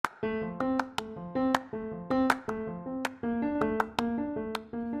All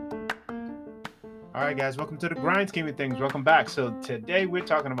right, guys, welcome to the grind scheme of things. Welcome back. So today we're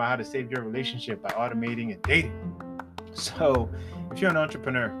talking about how to save your relationship by automating and dating. So if you're an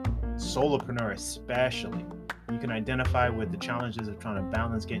entrepreneur, solopreneur especially, you can identify with the challenges of trying to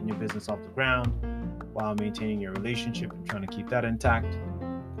balance getting your business off the ground while maintaining your relationship and trying to keep that intact,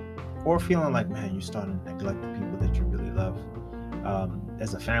 or feeling like, man, you're starting to neglect the people that you really love.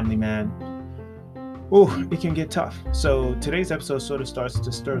 As a family man, it can get tough. So today's episode sort of starts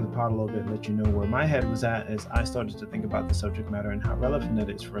to stir the pot a little bit and let you know where my head was at as I started to think about the subject matter and how relevant it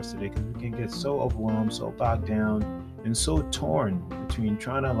is for us today, because we can get so overwhelmed, so bogged down, and so torn between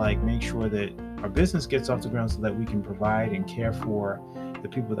trying to make sure that our business gets off the ground so that we can provide and care for the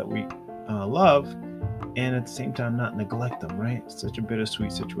people that we love, and at the same time not neglect them, right? It's such a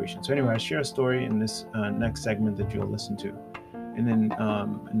bittersweet situation. So anyway, I share a story in this next segment that you'll listen to. And then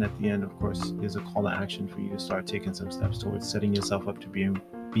and at the end, of course, is a call to action for you to start taking some steps towards setting yourself up to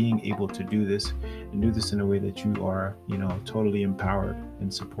being able to do this, and do this in a way that you are, totally empowered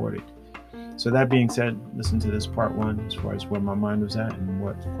and supported. So that being said, listen to this part one as far as where my mind was at and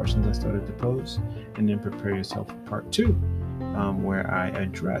what questions I started to pose, and then prepare yourself for part two, where I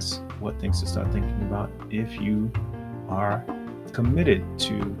address what things to start thinking about if you are committed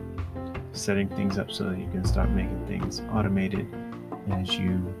to setting things up so that you can start making things automated as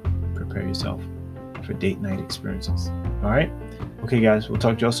you prepare yourself for date night experiences. All right? Okay, guys, we'll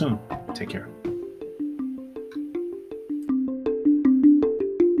talk to y'all soon. Take care.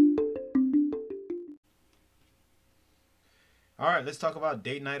 All right, let's talk about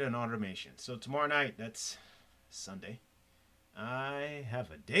date night and automation. So tomorrow night, that's Sunday, I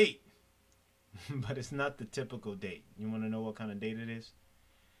have a date. But it's not the typical date. You want to know what kind of date it is?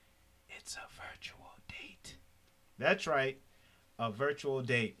 It's a virtual date. That's right, a virtual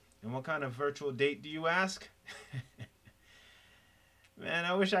date. And what kind of virtual date do you ask? Man,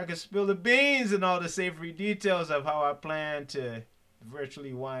 I wish I could spill the beans and all the savory details of how I plan to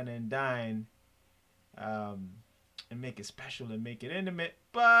virtually wine and dine, and make it special and make it intimate.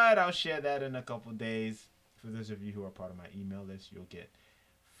 But I'll share that in a couple days. For those of you who are part of my email list, you'll get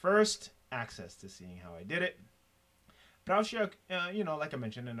first access to seeing how I did it. But I'll share, like I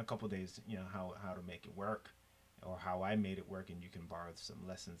mentioned, in a couple days, how to make it work, or how I made it work, and you can borrow some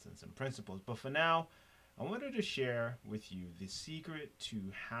lessons and some principles. But for now, I wanted to share with you the secret to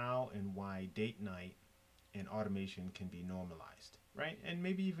how and why date night and automation can be normalized, right? And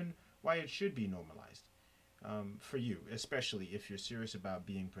maybe even why it should be normalized for you, especially if you're serious about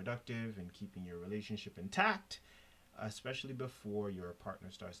being productive and keeping your relationship intact, especially before your partner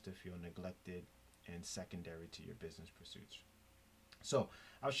starts to feel neglected and secondary to your business pursuits. So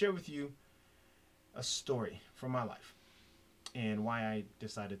I'll share with you a story from my life and why I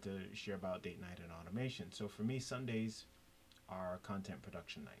decided to share about date night and automation. So for me, Sundays are content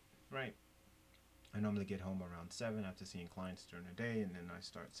production night, right? I normally get home around 7 after seeing clients during the day, and then I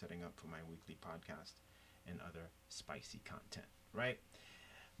start setting up for my weekly podcast and other spicy content, right?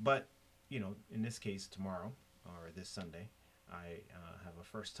 But, in this case, tomorrow or this Sunday, I have a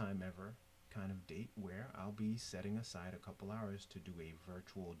first time ever kind of date where I'll be setting aside a couple hours to do a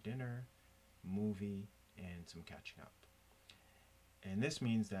virtual dinner, movie, and some catching up. And this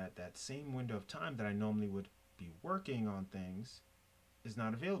means that that same window of time that I normally would be working on things is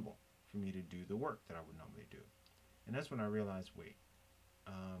not available for me to do the work that I would normally do. And that's when I realized, wait,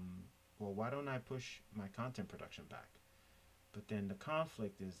 why don't I push my content production back? But then the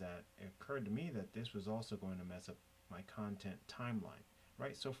conflict is that it occurred to me that this was also going to mess up my content timeline,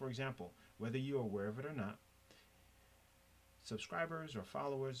 right? So for example, whether you're aware of it or not, subscribers or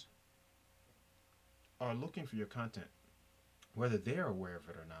followers are looking for your content, whether they're aware of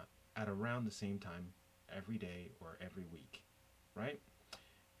it or not, at around the same time every day or every week, right?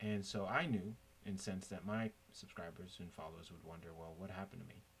 And so I knew, in the sense that my subscribers and followers would wonder, well, what happened to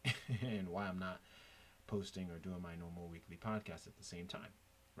me and why I'm not posting or doing my normal weekly podcast at the same time,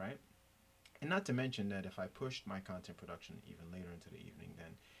 right? And not to mention that if I pushed my content production even later into the evening,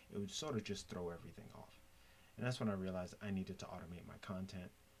 then it would sort of just throw everything off. And that's when I realized I needed to automate my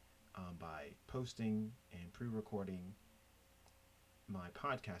content by posting and pre-recording my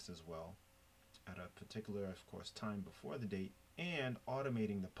podcast as well at a particular, of course, time before the date, and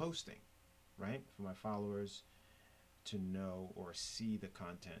automating the posting, right? For my followers to know or see the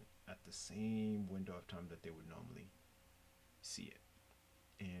content at the same window of time that they would normally see it.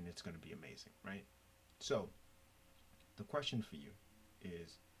 And it's going to be amazing, right? So the question for you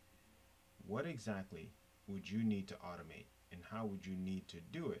is, what exactly would you need to automate, and how would you need to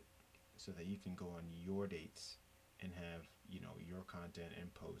do it so that you can go on your dates and have your content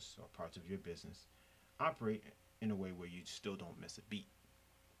and posts or parts of your business operate in a way where you still don't miss a beat.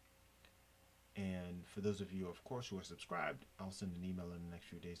 And for those of you, of course, who are subscribed, I'll send an email in the next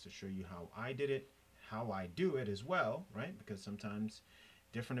few days to show you how I did it, how I do it as well, right? Because sometimes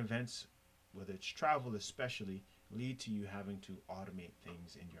different events, whether it's travel especially, lead to you having to automate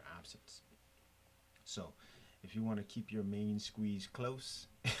things in your absence. So if you want to keep your main squeeze close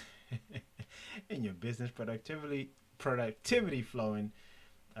and your business productivity flowing,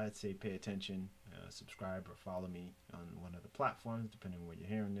 I'd say pay attention, subscribe or follow me on one of the platforms, depending on where you're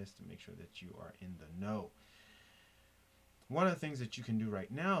hearing this, to make sure that you are in the know. One of the things that you can do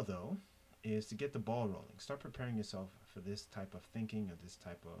right now, though, is to get the ball rolling. Start preparing yourself for this type of thinking or this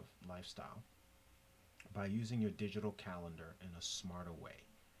type of lifestyle by using your digital calendar in a smarter way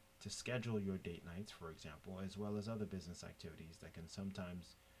to schedule your date nights, for example, as well as other business activities that can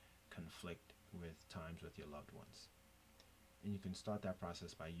sometimes conflict with times with your loved ones. And you can start that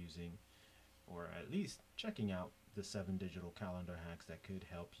process by using, or at least checking out, the 7 digital calendar hacks that could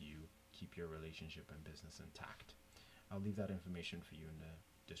help you keep your relationship and business intact. I'll leave that information for you in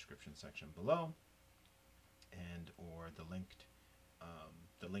the description section below, and or the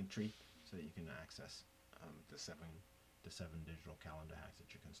link tree, so that you can access the seven digital calendar hacks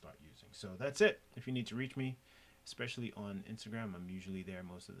that you can start using. So that's it. If you need to reach me, especially on Instagram, I'm usually there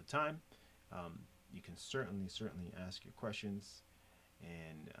most of the time. You can certainly ask your questions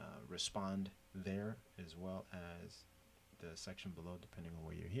and respond there, as well as the section below, depending on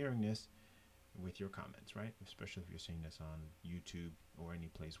where you're hearing this, with your comments, right? Especially if you're seeing this on YouTube or any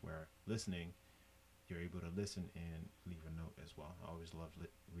place where listening, you're able to listen and leave a note as well. I always love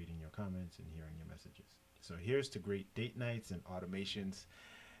reading your comments and hearing your messages. So here's to great date nights and automations.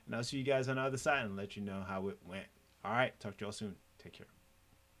 And I'll see you guys on the other side and let you know how it went. All right, talk to y'all soon. Take care.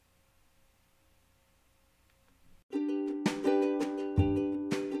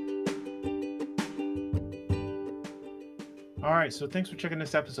 All right, so thanks for checking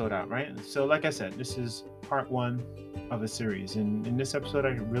this episode out, right? So like I said, this is part 1 of a series. And in this episode, I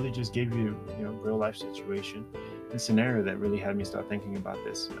really just gave you, real life situation and scenario that really had me start thinking about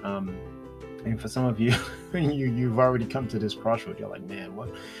this. And for some of you, you've already come to this crossroad. You're like, man, what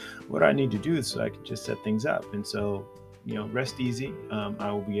do I need to do so I can just set things up? And so, rest easy.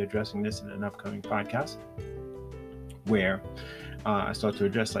 I will be addressing this in an upcoming podcast where I start to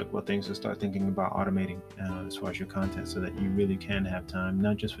address what things to start thinking about automating as far as your content, so that you really can have time,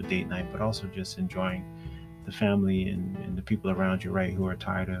 not just for date night, but also just enjoying the family and the people around you, right, who are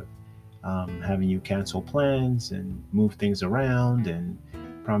tired of having you cancel plans and move things around and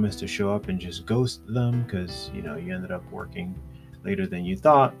promise to show up and just ghost them because you ended up working later than you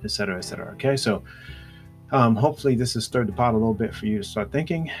thought, etc., etc. Okay, so hopefully this has stirred the pot a little bit for you to start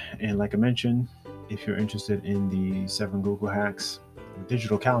thinking. And like I mentioned, if you're interested in the 7 Google hacks,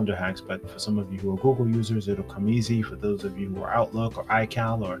 digital calendar hacks, but for some of you who are Google users, it'll come easy. For those of you who are Outlook or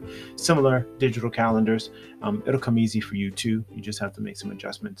iCal or similar digital calendars, it'll come easy for you too. You just have to make some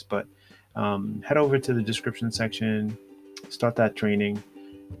adjustments. But head over to the description section, start that training,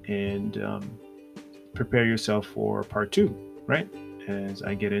 and prepare yourself for part 2, right? As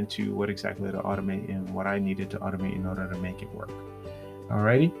I get into what exactly to automate and what I needed to automate in order to make it work.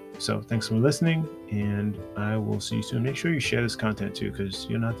 Alrighty, so thanks for listening, and I will see you soon. Make sure you share this content too, because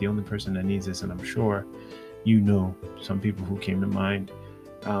you're not the only person that needs this, and I'm sure some people who came to mind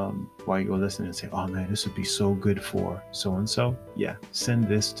while you were listening and say, oh man, this would be so good for so-and-so. Yeah, send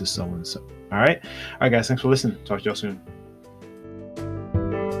this to so-and-so. All right, guys, thanks for listening. Talk to y'all soon.